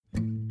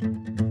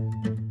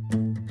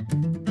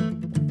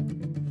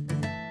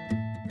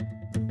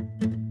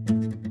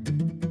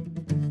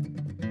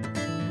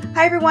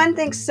Hi, everyone.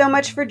 Thanks so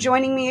much for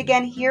joining me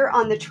again here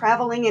on the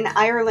Traveling in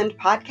Ireland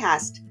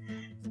podcast.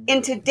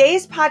 In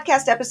today's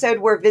podcast episode,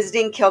 we're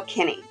visiting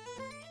Kilkenny.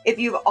 If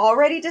you've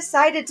already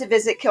decided to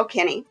visit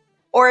Kilkenny,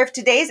 or if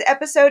today's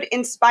episode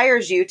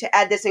inspires you to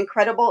add this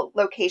incredible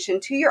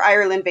location to your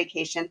Ireland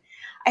vacation,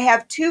 I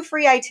have 2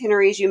 free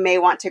itineraries you may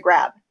want to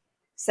grab: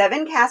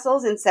 7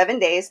 castles in 7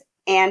 days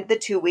and the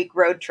 2-week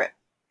road trip.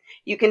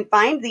 You can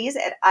find these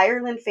at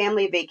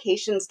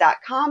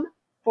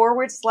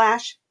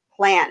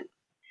IrelandFamilyVacations.com/plan.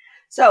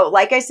 So,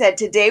 like I said,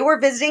 today we're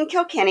visiting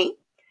Kilkenny,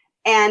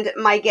 and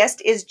my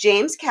guest is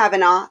James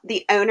Kavanagh,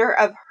 the owner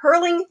of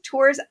Hurling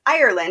Tours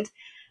Ireland,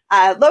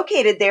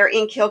 located there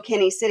in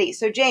Kilkenny City.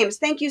 So, James,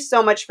 thank you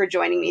so much for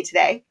joining me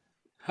today.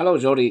 Hello,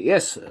 Jody.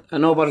 Yes,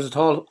 no bothers at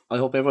all. I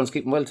hope everyone's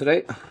keeping well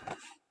today.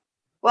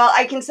 Well,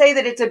 I can say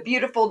that it's a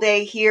beautiful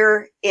day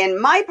here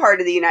in my part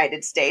of the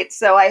United States,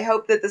 so I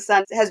hope that the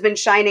sun has been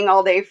shining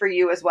all day for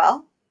you as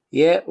well.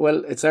 Yeah,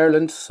 well, it's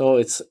Ireland, so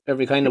it's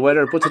every kind of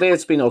weather. But today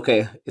it's been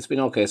okay. It's been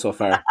okay so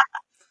far.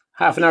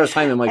 Half an hour's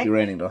time it might be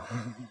raining, though.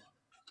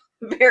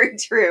 Very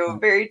true,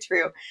 very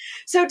true.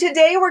 So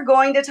today we're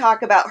going to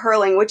talk about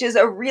hurling, which is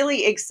a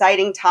really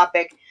exciting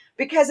topic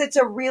because it's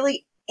a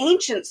really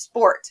ancient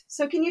sport.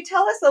 So can you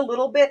tell us a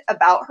little bit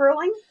about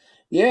hurling?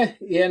 Yeah,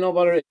 no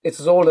bother.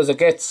 It's as old as it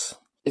gets.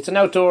 It's an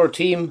outdoor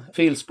team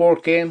field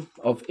sport game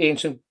of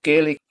ancient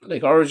Gaelic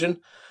origin,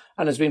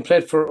 and has been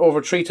played for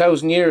over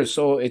 3,000 years,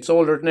 so it's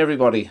older than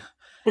everybody.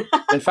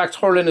 In fact,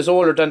 hurling is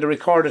older than the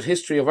recorded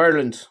history of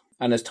Ireland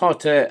and is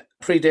thought to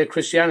predate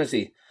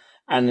Christianity,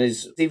 and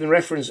is even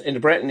referenced in the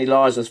Brittany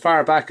laws as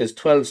far back as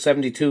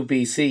 1272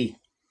 BC.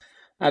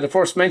 The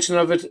first mention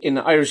of it in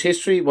Irish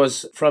history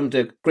was from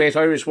the great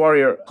Irish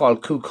warrior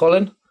called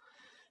Cuchulainn.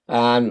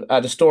 And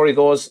the story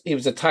goes, he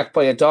was attacked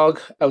by a dog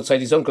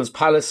outside his uncle's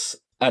palace,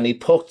 and he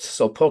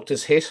poked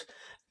is hit,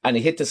 and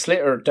he hit the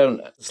slitter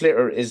down.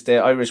 Slitter is the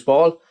Irish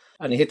ball,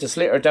 and he hit the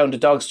slitter down the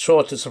dog's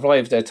throat to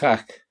survive the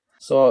attack.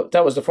 So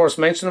that was the first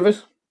mention of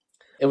it.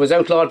 It was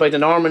outlawed by the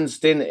Normans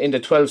then in the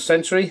 12th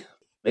century.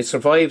 It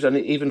survived and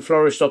it even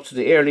flourished up to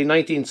the early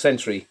 19th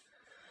century.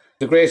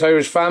 The Great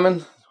Irish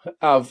Famine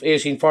of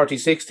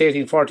 1846 to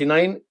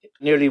 1849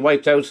 nearly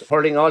wiped out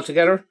hurling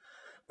altogether,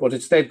 but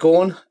it's dead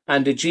going.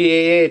 And the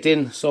GAA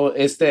then, so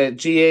it's the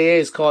GAA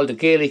is called the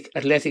Gaelic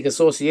Athletic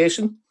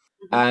Association,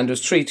 and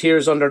there's 3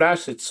 tiers under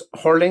that. It's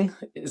hurling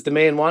is the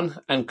main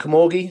one, and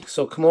camogie.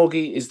 So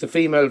camogie is the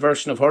female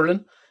version of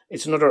hurling.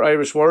 It's another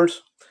Irish word.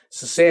 It's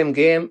the same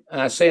game,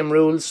 same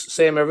rules,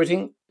 same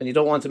everything, and you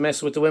don't want to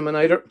mess with the women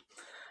either.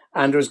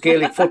 And there's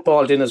Gaelic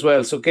football then as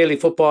well. So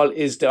Gaelic football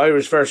is the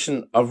Irish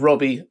version of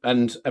rugby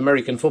and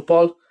American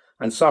football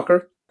and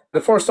soccer. The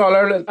first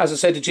All-Ireland, as I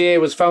said, the GAA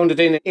was founded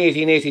in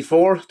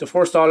 1884. The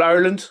first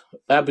All-Ireland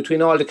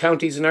between all the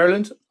counties in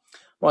Ireland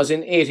was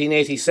in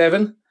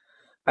 1887.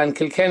 And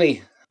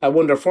Kilkenny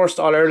won their first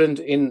All-Ireland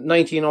in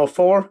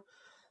 1904.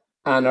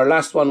 And our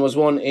last one was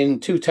won in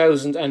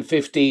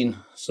 2015.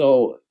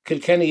 So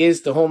Kilkenny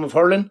is the home of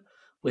hurling.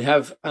 We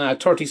have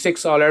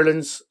 36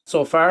 All-Irelands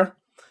so far,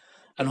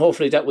 and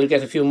hopefully that we'll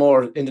get a few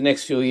more in the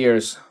next few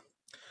years.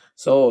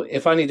 So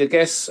if any of the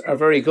guests are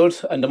very good,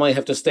 and they might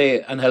have to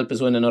stay and help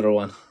us win another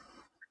one.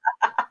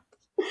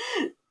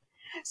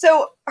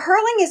 So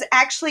hurling is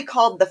actually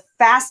called the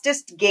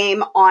fastest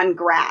game on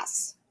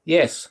grass.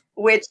 Yes.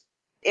 Which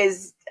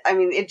is,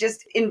 it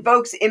just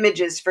invokes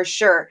images for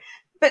sure.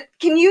 But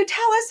can you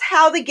tell us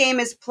how the game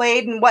is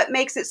played and what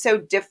makes it so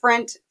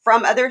different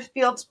from other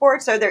field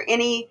sports? Is there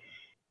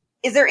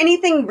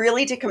anything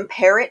really to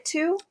compare it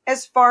to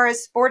as far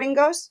as sporting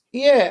goes?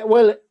 Yeah,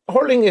 well,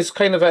 hurling is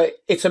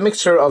it's a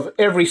mixture of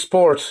every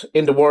sport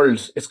in the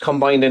world. It's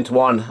combined into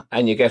one,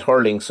 and you get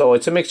hurling. So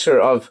it's a mixture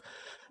of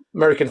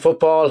American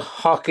football,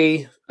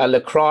 hockey,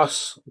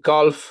 lacrosse,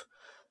 golf,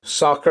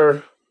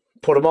 soccer.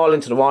 Put them all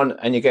into the one,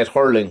 and you get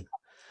hurling.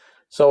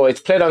 So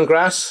it's played on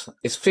grass.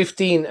 It's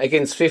 15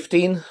 against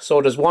 15. So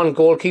there's 1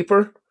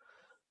 goalkeeper,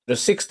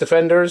 there's 6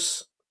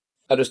 defenders,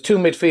 there's 2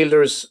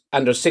 midfielders,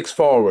 and there's 6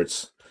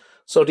 forwards.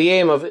 So the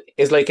aim of it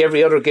is like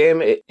every other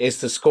game, is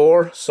to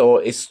score. So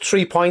it's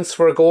 3 points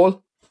for a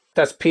goal.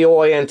 That's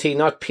POINT,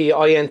 not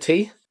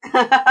PINT.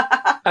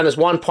 And it's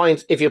 1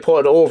 point if you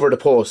put it over the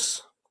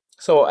post.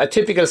 So a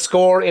typical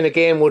score in a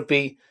game would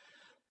be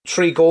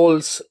 3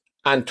 goals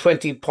and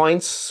 20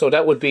 points. So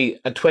that would be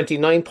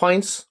 29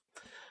 points.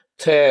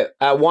 To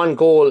 1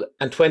 goal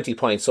and 20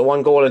 points. So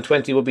 1 goal and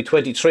 20 would be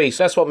 23.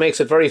 So that's what makes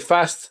it very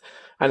fast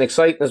and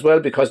exciting as well,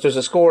 because there's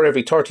a score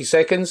every 30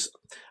 seconds.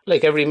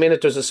 Like every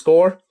minute there's a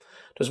score.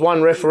 There's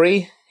 1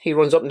 referee. He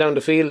runs up and down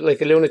the field like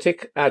a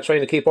lunatic,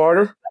 trying to keep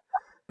order.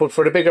 But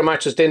for the bigger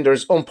matches then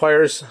there's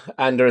umpires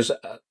and there's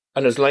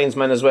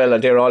linesmen as well,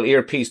 and they're all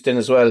earpieced in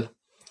as well.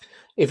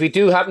 If you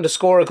do happen to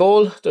score a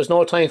goal, there's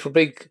no time for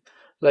big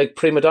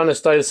prima donna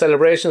style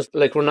celebrations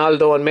like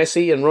Ronaldo and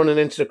Messi and running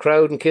into the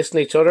crowd and kissing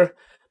each other,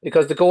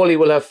 because the goalie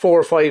will have 4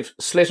 or 5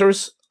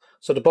 slitters.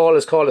 So the ball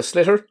is called a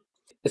slitter.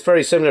 It's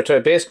very similar to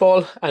a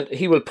baseball, and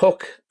he will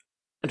puck,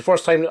 and the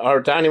first time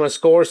anyone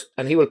scores,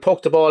 and he will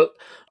puck the ball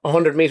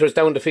 100 metres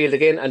down the field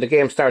again, and the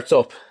game starts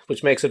up,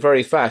 which makes it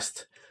very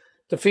fast.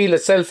 The field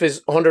itself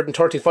is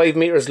 135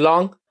 metres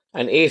long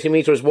and 80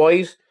 metres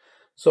wide.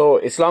 So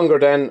it's longer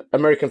than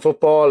American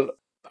football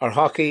or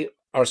hockey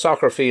or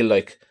soccer field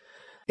like.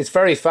 It's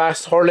very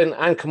fast. Hurling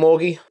and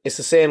camogie, it's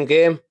the same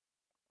game.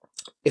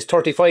 It's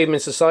 35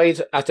 minutes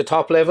aside at the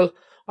top level.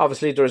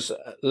 Obviously there's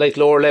like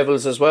lower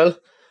levels as well.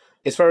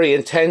 It's very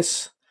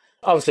intense.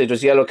 Obviously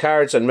there's yellow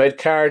cards and red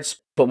cards,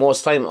 but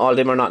most time all of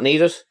them are not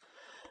needed.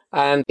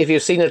 And if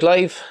you've seen it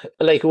live,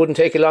 like, it wouldn't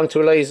take you long to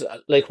realise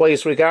like why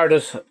it's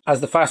regarded as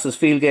the fastest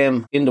field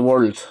game in the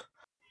world.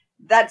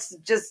 That's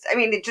just, I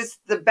mean, it just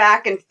the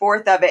back and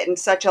forth of it in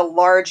such a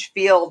large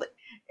field,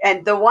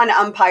 and the one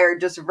umpire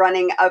just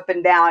running up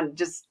and down,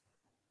 just,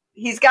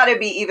 he's got to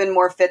be even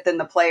more fit than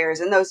the players.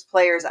 And those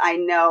players I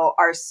know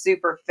are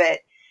super fit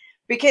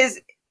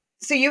because,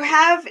 so you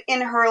have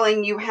in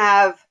hurling, you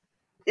have,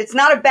 it's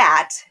not a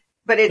bat,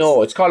 but it's...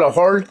 No, it's called a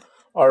hurl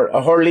or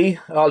a hurley.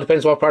 It all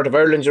depends what part of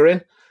Ireland you're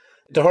in.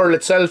 The hurl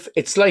itself,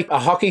 it's like a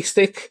hockey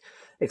stick,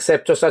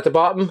 except just at the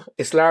bottom.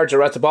 It's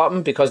larger at the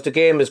bottom because the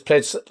game is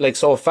played like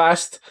so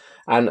fast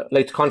and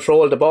like to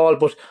control the ball.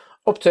 But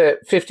up to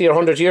 50 or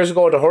 100 years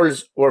ago, the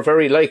hurls were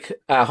very like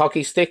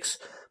hockey sticks.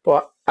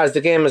 But as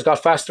the game has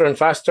got faster and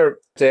faster,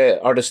 and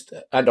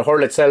the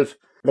hurl itself,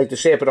 like the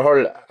shape of the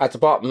hurl at the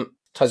bottom,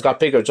 has got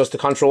bigger just to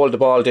control the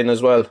ball in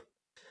as well.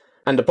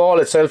 And the ball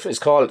itself is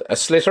called a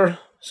slitter.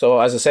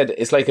 So as I said,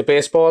 it's like a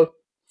baseball,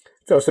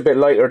 just a bit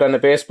lighter than a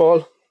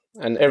baseball.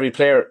 And every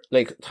player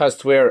like has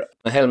to wear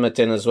a helmet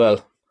in as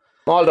well.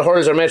 All the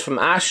hurls are made from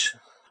ash.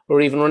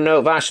 We're even running out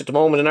of ash at the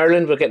moment in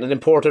Ireland. We're getting it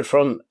imported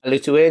from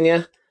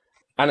Lithuania.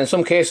 And in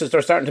some cases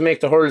they're starting to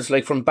make the hurls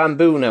like from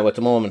bamboo now at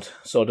the moment.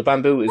 So the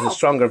bamboo is a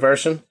stronger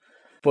version,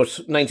 but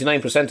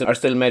 99% are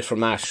still made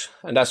from ash.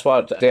 And that's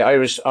what the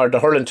Irish or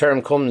the hurling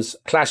term comes,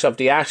 clash of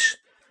the ash.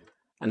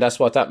 And that's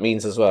what that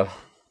means as well.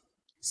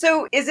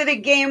 So is it a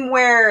game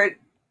where,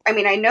 I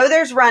mean, I know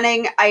there's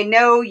running. I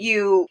know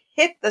you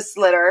hit the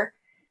slitter.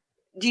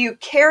 Do you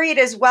carry it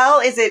as well?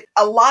 Is it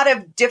a lot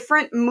of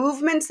different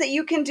movements that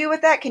you can do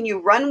with that? Can you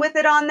run with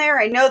it on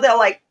there? I know they'll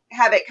like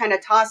have it kind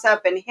of toss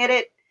up and hit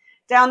it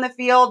down the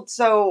field.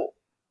 So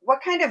what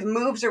kind of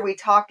moves are we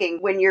talking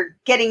when you're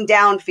getting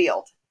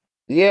downfield?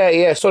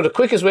 Yeah. So the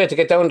quickest way to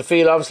get down the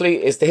field,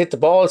 obviously, is to hit the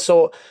ball.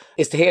 So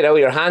is to hit it out of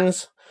your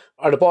hands.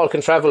 Or the ball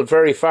can travel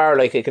very far,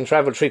 like it can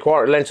travel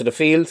 3/4 length of the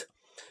field.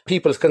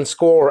 People can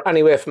score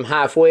anywhere from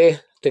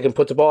halfway. They can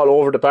put the ball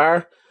over the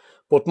bar.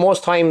 But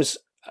most times,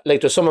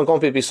 like, there's someone going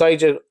to be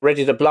beside you,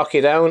 ready to block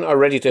you down or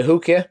ready to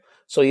hook you.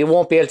 So you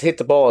won't be able to hit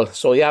the ball.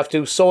 So you have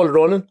to do sole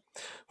running,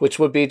 which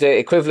would be the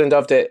equivalent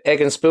of the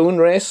egg and spoon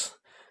race.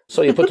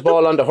 So you put the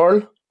ball on the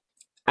hurl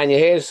and you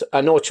hit,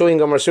 and no chewing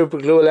gum or super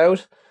glue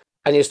allowed,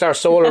 and you start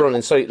solo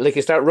running. So like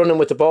you start running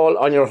with the ball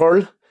on your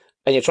hurl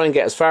and you try and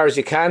get as far as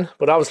you can.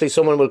 But obviously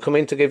someone will come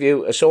in to give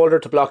you a shoulder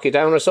to block you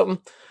down or something.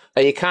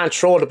 And you can't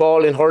throw the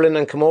ball in hurling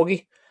and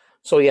camogie.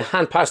 So you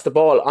hand pass the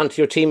ball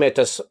onto your teammate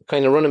that's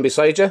kind of running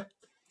beside you.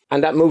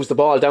 And that moves the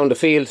ball down the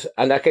field,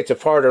 and that gets you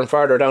further and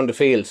further down the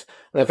field.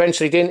 And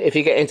eventually then, if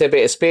you get into a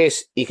bit of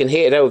space, you can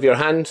hit it out of your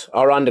hand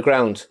or on the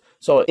ground.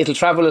 So it'll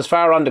travel as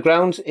far on the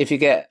ground if you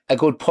get a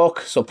good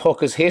puck. So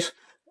puck is hit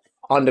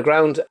on the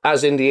ground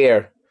as in the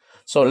air.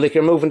 So like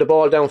you're moving the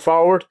ball down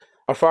forward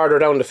or farther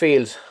down the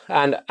field.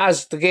 And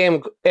as the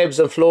game ebbs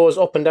and flows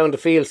up and down the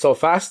field so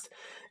fast,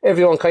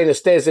 everyone kind of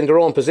stays in their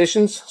own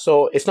positions.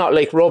 So it's not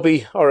like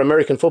rugby or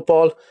American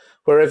football,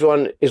 where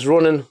everyone is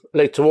running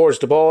like towards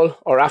the ball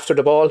or after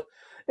the ball.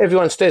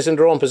 Everyone stays in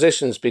their own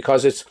positions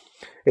because it's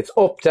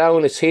up,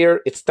 down, it's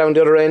here, it's down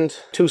the other end.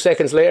 2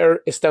 seconds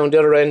later, it's down the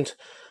other end.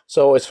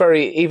 So it's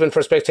very, even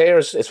for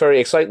spectators, it's very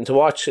exciting to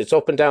watch. It's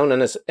up and down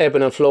and it's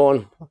ebbing and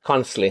flowing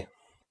constantly.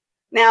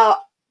 Now,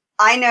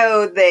 I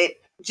know that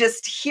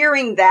just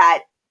hearing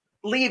that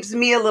leaves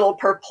me a little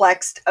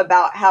perplexed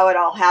about how it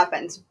all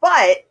happens.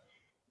 But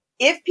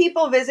if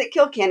people visit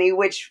Kilkenny,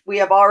 which we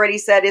have already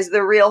said is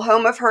the real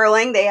home of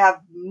hurling, they have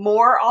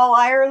more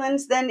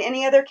All-Irelands than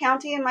any other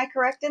county. Am I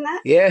correct in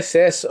that?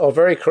 Yes. Oh,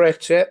 very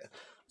correct, yeah.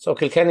 So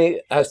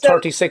Kilkenny has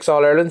 36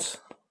 All-Irelands.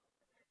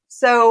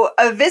 So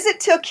a visit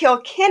to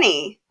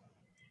Kilkenny,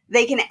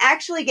 they can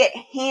actually get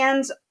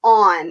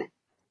hands-on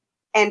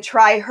and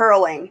try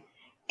hurling.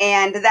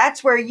 And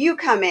that's where you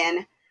come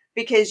in,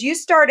 because you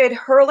started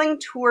Hurling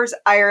Tours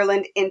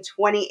Ireland in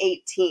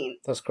 2018.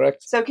 That's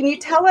correct. So can you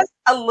tell us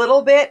a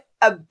little bit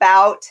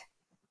about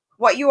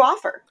what you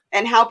offer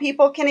and how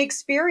people can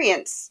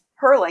experience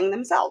hurling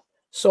themselves?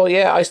 So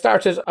yeah,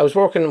 I was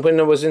working when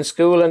I was in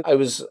school, and I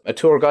was a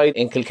tour guide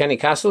in Kilkenny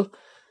Castle.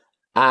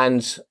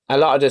 And a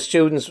lot of the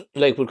students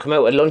like would come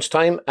out at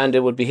lunchtime and they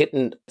would be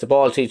hitting the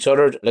ball to each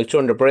other like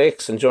during the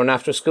breaks and during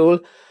after school.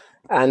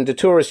 And the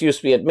tourists used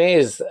to be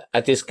amazed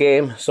at this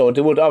game. So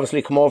they would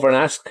obviously come over and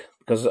ask,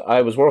 because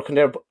I was working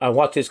there,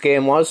 what this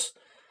game was.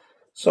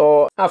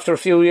 So after a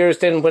few years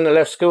then, when I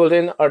left school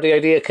then, the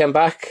idea came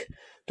back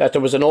that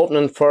there was an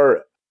opening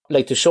for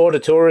like to show the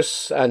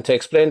tourists and to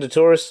explain to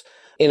tourists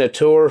in a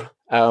tour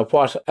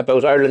what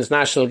about Ireland's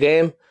national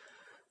game,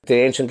 the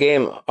ancient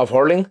game of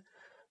hurling.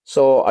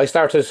 So I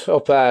started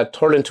up at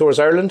Hurling Tours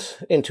Ireland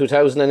in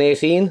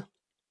 2018.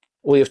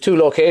 We have two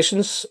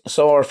locations.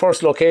 So our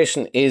first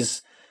location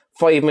is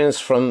 5 minutes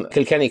from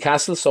Kilkenny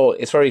Castle, so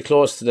it's very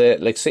close to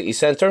the city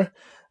centre,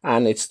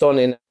 and it's done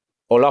in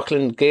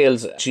O'Loughlin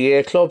Gales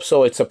GA Club,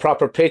 so it's a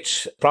proper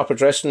pitch, proper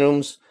dressing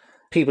rooms.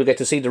 People get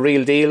to see the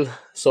real deal,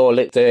 so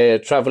they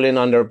travel in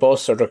on their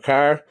bus or their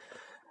car.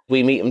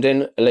 We meet them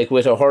then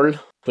with a hurl.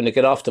 When they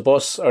get off the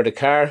bus or the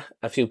car,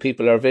 a few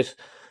people are a bit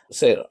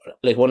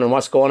wondering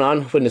what's going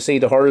on when they see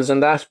the hurls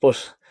and that,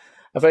 but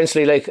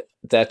eventually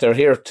that they're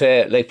here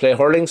to play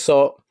hurling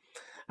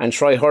and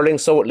try hurling.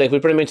 So we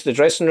bring them into the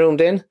dressing room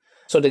then,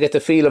 so they get the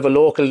feel of a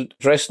local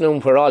dressing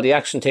room where all the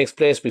action takes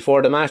place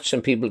before the match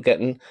and people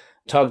getting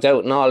togged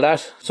out and all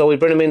that. So we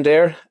bring them in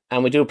there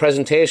and we do a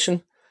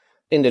presentation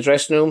in the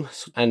dressing room,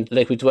 and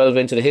we delve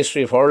into the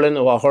history of hurling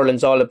and what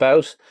hurling's all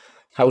about,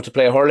 how to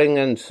play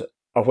hurling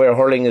or where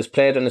hurling is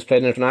played, and is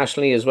played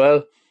internationally as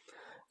well.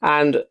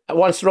 And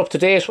once they're up to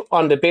date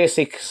on the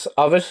basics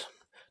of it,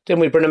 then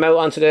we bring them out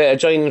onto the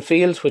adjoining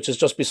field, which is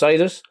just beside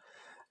it,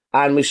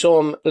 and we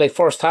show them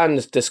firsthand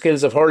the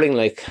skills of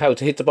hurling, how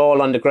to hit the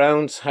ball on the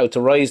ground, how to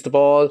rise the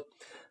ball,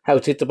 how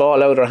to hit the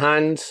ball out of their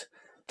hand,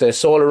 the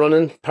solo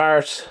running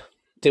part.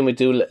 Then we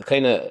do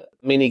kind of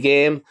mini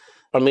game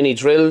or mini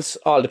drills,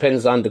 all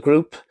depends on the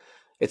group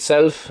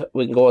itself.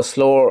 We can go as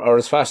slow or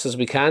as fast as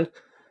we can.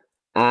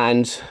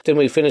 And then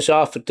we finish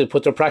off to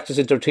put their practice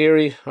into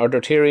theory, or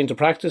their theory into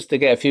practice. They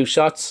get a few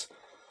shots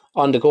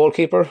on the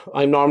goalkeeper.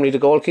 I'm normally the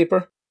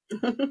goalkeeper.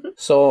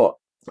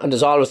 And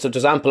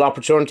there's ample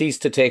opportunities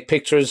to take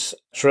pictures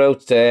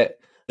throughout the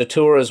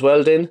tour as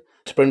well then,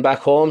 to bring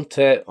back home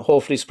to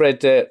hopefully spread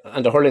the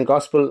hurling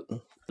gospel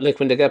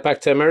when they get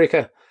back to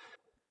America.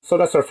 So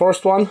that's our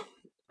first one.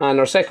 And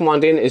our second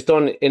one then is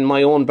done in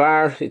my own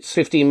bar. It's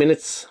 15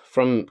 minutes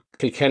from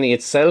Kilkenny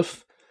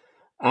itself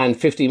and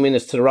 15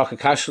 minutes to the Rock of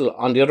Cashel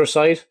on the other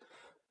side.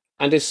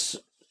 And this,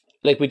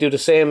 we do the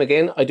same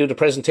again. I do the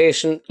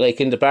presentation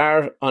in the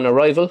bar on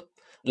arrival,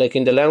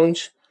 in the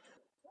lounge.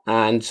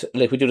 And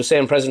we do the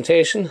same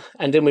presentation,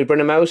 and then we bring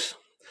them out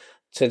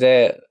to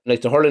the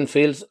hurling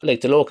field,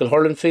 the local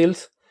hurling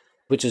field,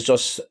 which is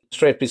just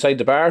straight beside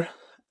the bar.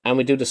 And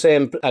we do the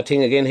same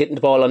thing again, hitting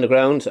the ball on the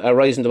ground,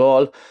 rising the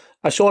ball.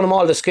 I show them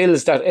all the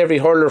skills that every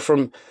hurler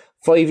from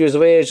 5 years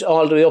of age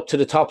all the way up to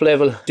the top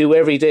level do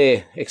every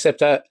day,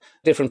 except at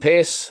different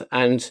pace.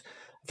 And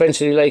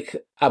eventually,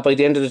 by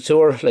the end of the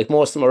tour,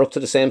 most of them are up to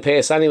the same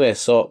pace anyway.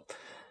 So,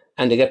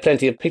 and they get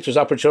plenty of pictures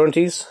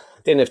opportunities.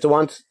 Then if they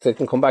want, they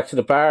can come back to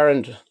the bar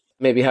and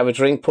maybe have a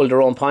drink, pull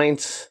their own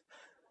pints,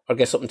 or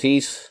get something to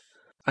eat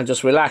and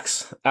just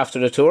relax after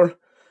the tour.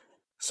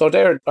 So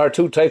there are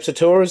two types of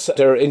tours.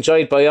 They're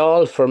enjoyed by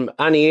all from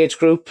any age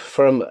group,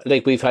 from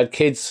we've had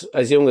kids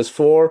as young as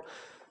 4,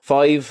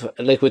 5,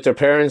 with their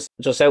parents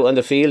just out on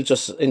the field,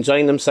 just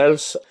enjoying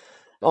themselves,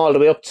 all the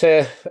way up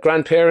to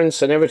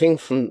grandparents and everything,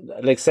 from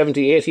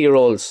 70,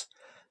 80-year-olds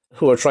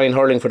who are trying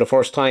hurling for the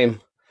first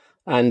time,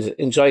 and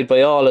enjoyed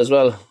by all as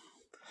well.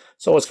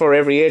 So it's for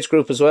every age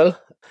group as well,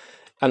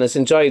 and it's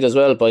enjoyed as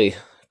well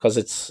because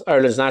it's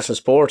Ireland's national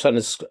sport and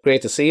it's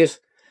great to see it.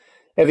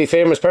 Every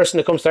famous person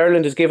that comes to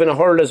Ireland is given a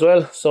hurl as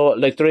well, so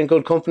they're in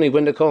good company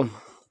when they come.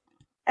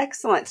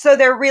 Excellent. So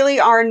there really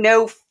are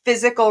no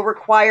physical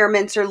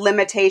requirements or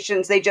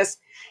limitations. They just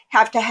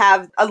have to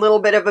have a little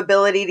bit of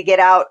ability to get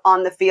out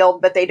on the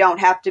field, but they don't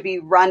have to be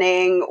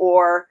running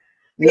or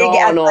big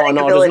athletic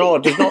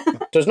ability.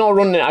 There's no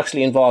running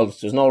actually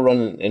involved. There's no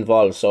running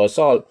involved, so it's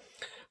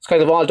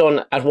kind of all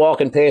done at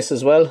walking pace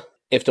as well.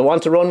 If they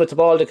want to run with the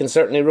ball, they can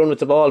certainly run with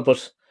the ball,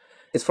 but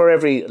it's for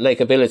every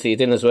ability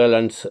then as well,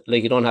 and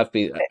you don't have to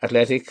be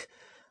athletic.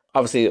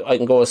 Obviously, I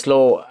can go as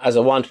slow as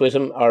I want with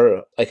them,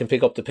 or I can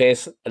pick up the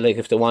pace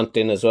if they want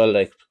then as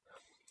well.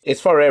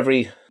 It's for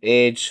every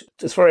age,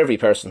 it's for every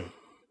person.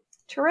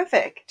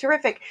 Terrific.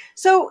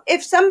 So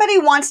if somebody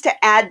wants to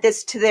add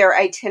this to their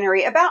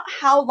itinerary, about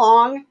how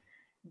long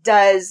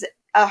does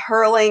a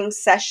hurling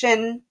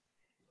session,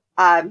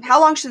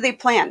 how long should they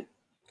plan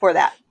for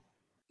that?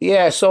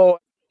 Yeah, so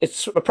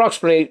it's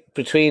approximately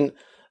between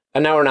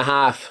an hour and a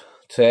half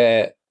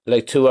to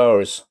 2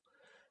 hours.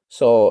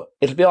 So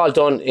it'll be all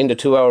done in the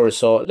 2 hours.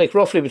 So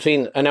roughly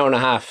between an hour and a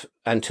half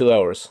and 2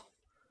 hours.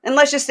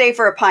 Unless you stay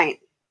for a pint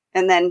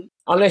and then...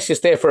 Unless you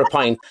stay for a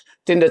pint,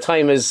 then the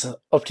time is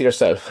up to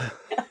yourself.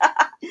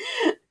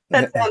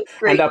 That sounds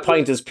great. And that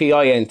pint is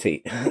PINT.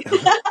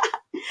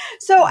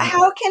 So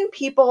how can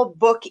people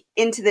book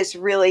into this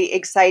really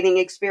exciting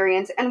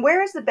experience, and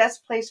where is the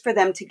best place for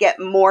them to get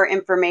more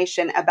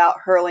information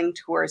about Hurling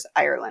Tours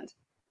Ireland?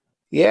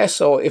 Yeah,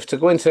 so if to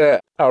go into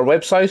our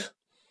website,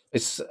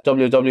 it's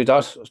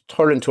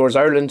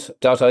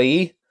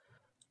www.hurlingtoursireland.ie,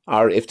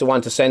 or if they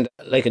want to send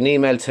an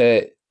email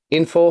to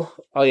info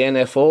at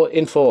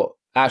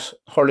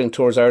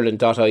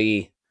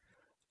hurlingtoursireland.ie,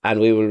 and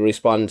we will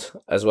respond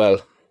as well.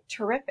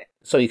 Terrific.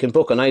 So you can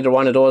book on either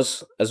one of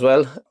those as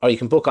well, or you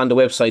can book on the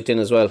website then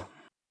as well.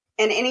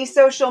 And any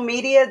social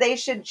media they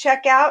should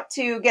check out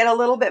to get a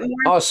little bit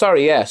more? Oh,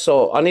 sorry, yeah.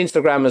 So on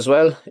Instagram as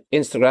well.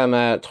 Instagram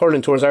at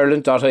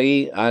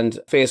hurlingtoursireland.ie, and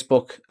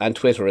Facebook and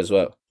Twitter as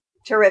well.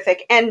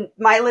 Terrific. And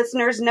my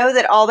listeners know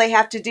that all they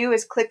have to do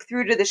is click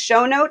through to the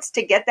show notes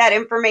to get that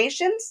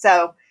information.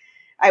 So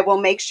I will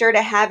make sure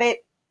to have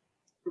it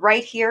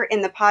right here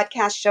in the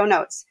podcast show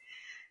notes.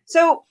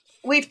 So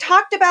we've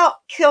talked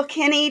about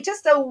Kilkenny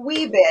just a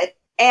wee bit,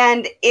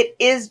 and it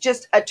is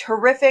just a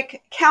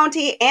terrific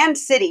county and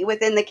city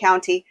within the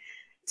county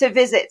to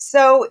visit.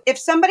 So if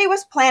somebody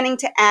was planning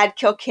to add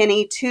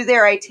Kilkenny to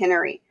their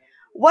itinerary,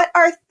 what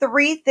are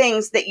 3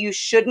 things that you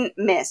shouldn't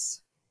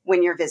miss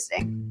when you're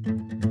visiting?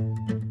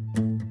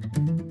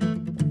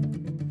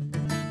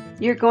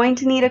 You're going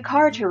to need a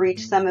car to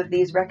reach some of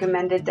these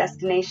recommended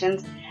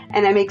destinations,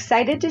 and I'm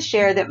excited to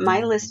share that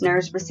my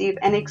listeners receive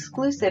an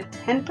exclusive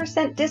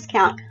 10%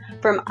 discount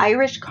from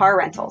Irish Car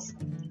Rentals.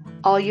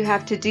 All you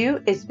have to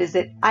do is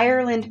visit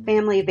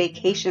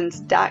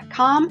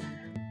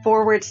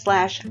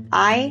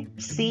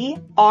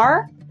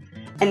IrelandFamilyVacations.com/ICR,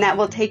 and that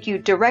will take you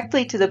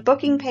directly to the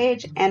booking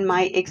page and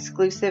my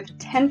exclusive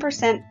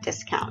 10%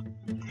 discount.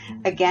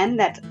 Again,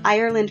 that's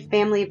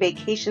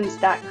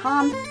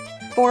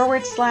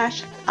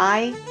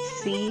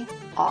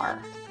IrelandFamilyVacations.com/ICR.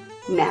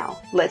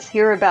 Now, let's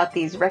hear about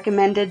these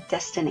recommended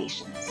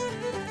destinations.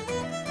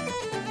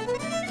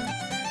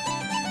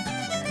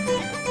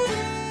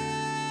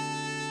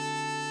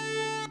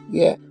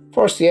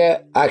 First,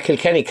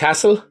 Kilkenny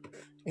Castle.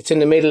 It's in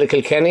the middle of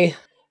Kilkenny.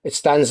 It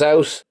stands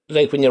out.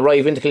 Like when you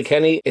arrive into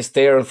Kilkenny, it's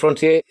there in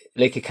front of you.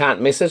 Like you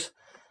can't miss it.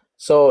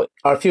 So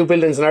our few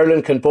buildings in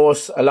Ireland can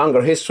boast a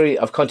longer history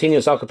of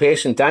continuous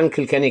occupation than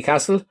Kilkenny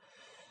Castle.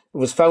 It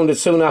was founded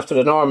soon after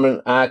the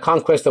Norman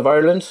conquest of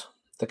Ireland.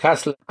 The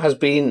castle has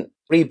been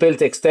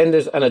rebuilt,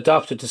 extended and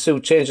adopted to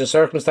suit changing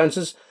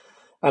circumstances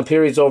and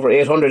periods over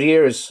 800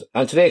 years.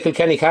 And today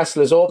Kilkenny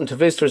Castle is open to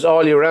visitors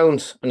all year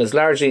round and is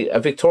largely a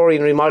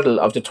Victorian remodel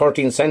of the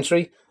 13th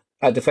century,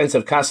 a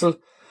defensive castle.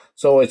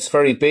 So it's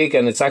very big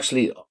and it's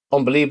actually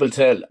unbelievable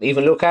to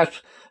even look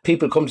at.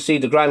 People come to see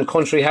the grand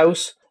country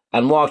house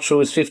and walk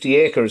through its 50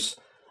 acres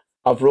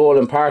of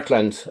rolling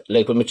parkland,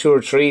 like with mature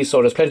trees.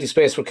 So there's plenty of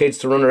space for kids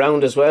to run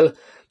around as well.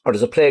 Or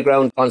there's a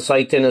playground on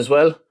site then as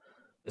well.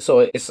 So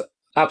it's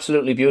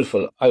absolutely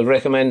beautiful. I would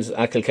recommend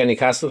Kilkenny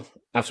Castle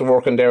after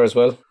working there as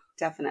well.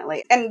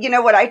 Definitely. And you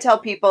know what I tell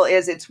people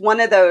is it's one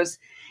of those,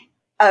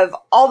 of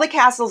all the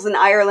castles in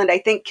Ireland, I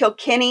think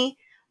Kilkenny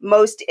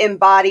most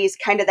embodies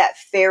kind of that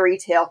fairy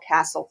tale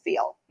castle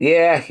feel.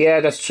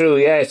 Yeah, that's true.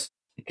 Yeah,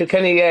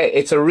 Kilkenny,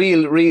 it's a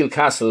real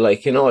castle.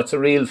 Like, you know, it's a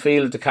real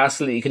feel of the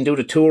castle. You can do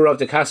the tour of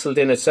the castle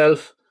in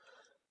itself.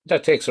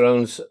 That takes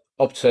around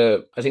up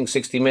to, I think,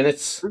 60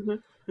 minutes. Mm-hmm.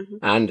 Mm-hmm.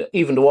 And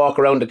even to walk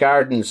around the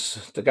gardens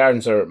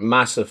are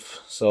massive.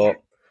 So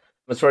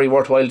it's very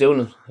worthwhile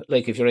doing,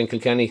 like if you're in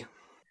Kilkenny.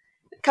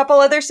 A couple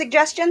other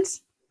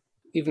suggestions?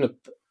 Even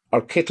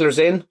our Kittler's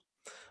Inn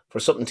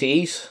for something to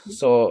eat.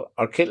 So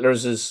our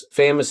Kittler's is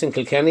famous in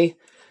Kilkenny.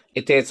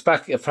 It dates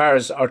back as far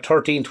as our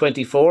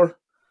 1324.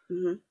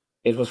 Mm-hmm.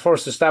 It was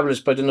first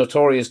established by the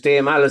notorious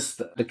Dame Alice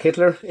the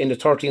Kittler in the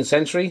 13th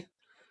century.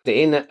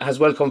 The inn has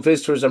welcomed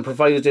visitors and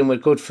provided them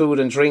with good food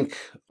and drink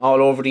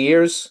all over the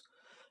years.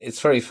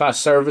 It's very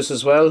fast service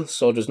as well,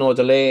 so there's no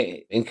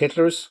delay in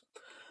Kittler's.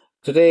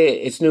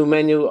 Today, its new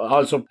menu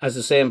also has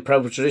the same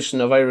proud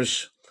tradition of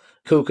Irish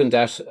cooking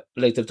that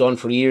like they've done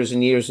for years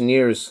and years and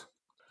years.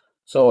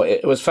 So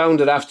it was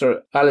founded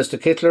after Alice the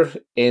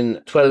Kittler in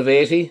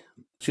 1280.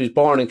 She was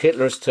born in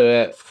Kittler's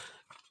to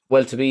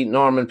well-to-be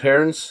Norman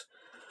parents.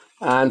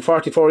 And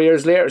 44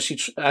 years later, she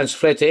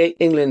fled to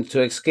England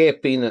to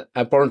escape being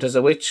burnt as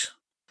a witch.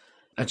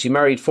 And she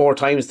married 4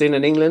 times then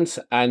in England,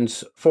 and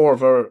 4 of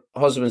her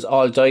husbands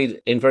all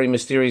died in very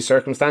mysterious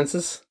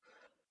circumstances.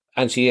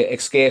 And she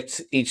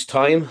escaped each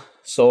time.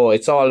 So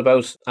it's all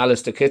about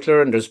Alice the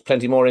Kittler, and there's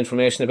plenty more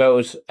information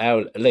about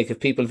it, like if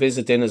people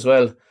visit in as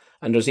well.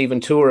 And there's even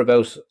tour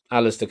about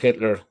Alice the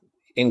Kittler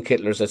in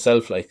Kittler's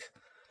itself. Like,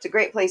 it's a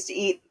great place to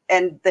eat,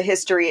 and the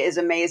history is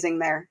amazing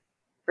there,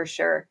 for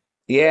sure.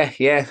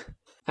 Yeah.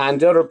 And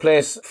the other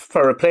place,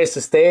 for a place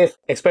to stay,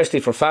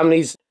 especially for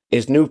families,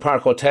 is New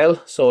Park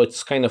Hotel. So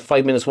it's kind of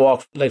 5 minutes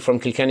walk like from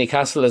Kilkenny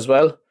Castle as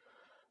well.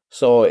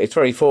 So it's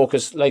very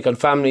focused like on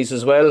families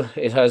as well.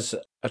 It has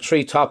a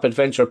treetop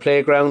adventure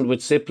playground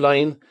with zip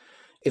line.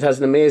 It has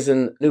an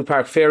amazing New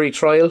Park ferry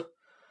trial.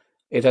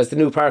 It has the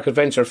New Park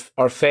Adventure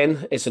or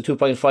Fen. It's a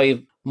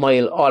 2.5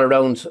 mile all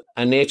around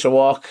a nature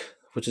walk,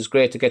 which is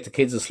great to get the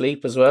kids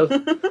asleep as well.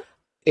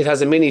 It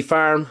has a mini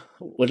farm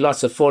with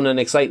lots of fun and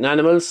exciting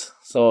animals.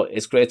 So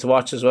it's great to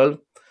watch as well.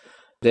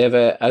 They have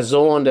a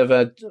zone, they have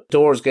a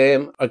doors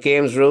game, a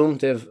games room,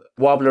 they have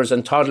wobblers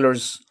and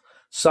toddlers,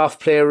 soft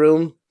play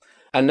room.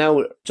 And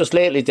now, just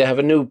lately, they have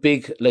a new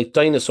big like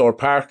dinosaur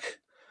park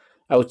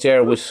out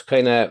there with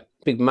kind of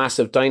big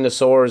massive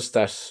dinosaurs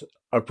that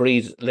are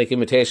breed like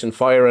imitation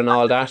fire and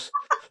all that.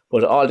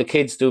 But all the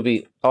kids do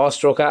be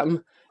awestruck at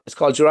them. It's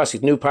called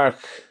Jurassic New Park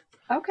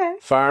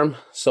Farm.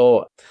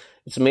 So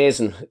it's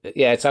amazing.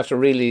 Yeah, it's after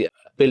really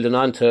building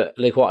on to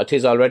like what it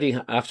is already,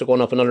 after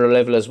going up another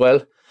level as well.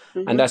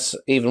 Mm-hmm. And that's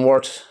even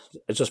worth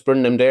just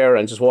bringing them there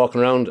and just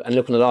walking around and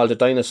looking at all the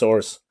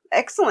dinosaurs.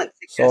 Excellent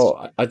suggestion.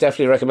 So I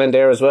definitely recommend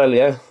there as well,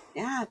 yeah.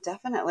 Yeah,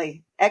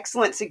 definitely.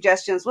 Excellent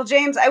suggestions. Well,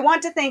 James, I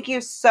want to thank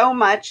you so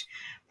much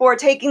for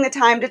taking the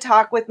time to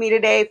talk with me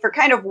today, for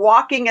kind of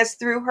walking us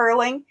through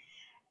hurling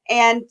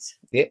and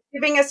Yeah.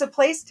 giving us a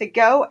place to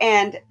go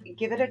and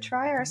give it a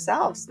try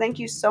ourselves. Thank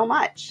you so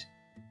much.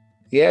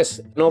 Yes,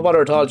 no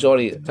bother at all,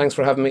 Jody. Thanks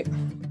for having me.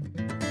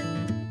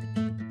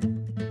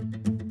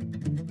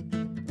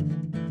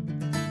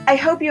 I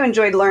hope you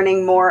enjoyed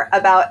learning more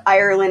about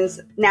Ireland's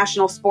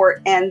national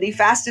sport and the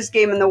fastest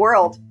game in the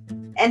world.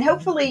 And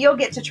hopefully you'll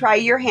get to try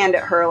your hand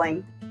at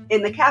hurling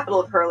in the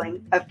capital of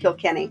hurling of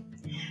Kilkenny.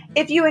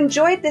 If you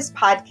enjoyed this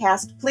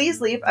podcast, please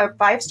leave a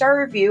 5-star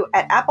review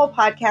at Apple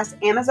Podcasts,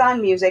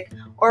 Amazon Music,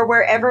 or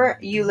wherever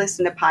you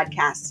listen to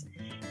podcasts.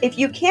 If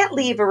you can't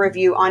leave a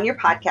review on your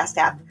podcast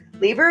app,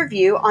 leave a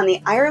review on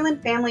the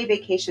Ireland Family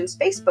Vacations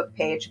Facebook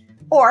page,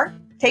 or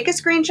take a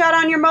screenshot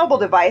on your mobile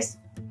device,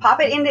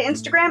 pop it into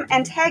Instagram,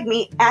 and tag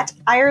me at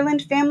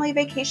Ireland Family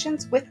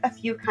Vacations with a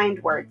few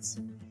kind words.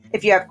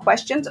 If you have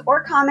questions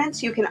or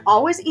comments, you can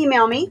always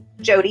email me,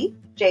 Jody,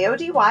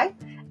 Jody,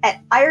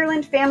 at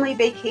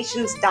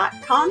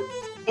IrelandFamilyVacations.com.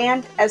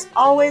 And as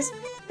always,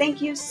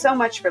 thank you so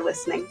much for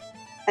listening.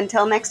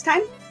 Until next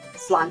time,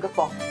 slán go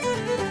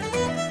fóill.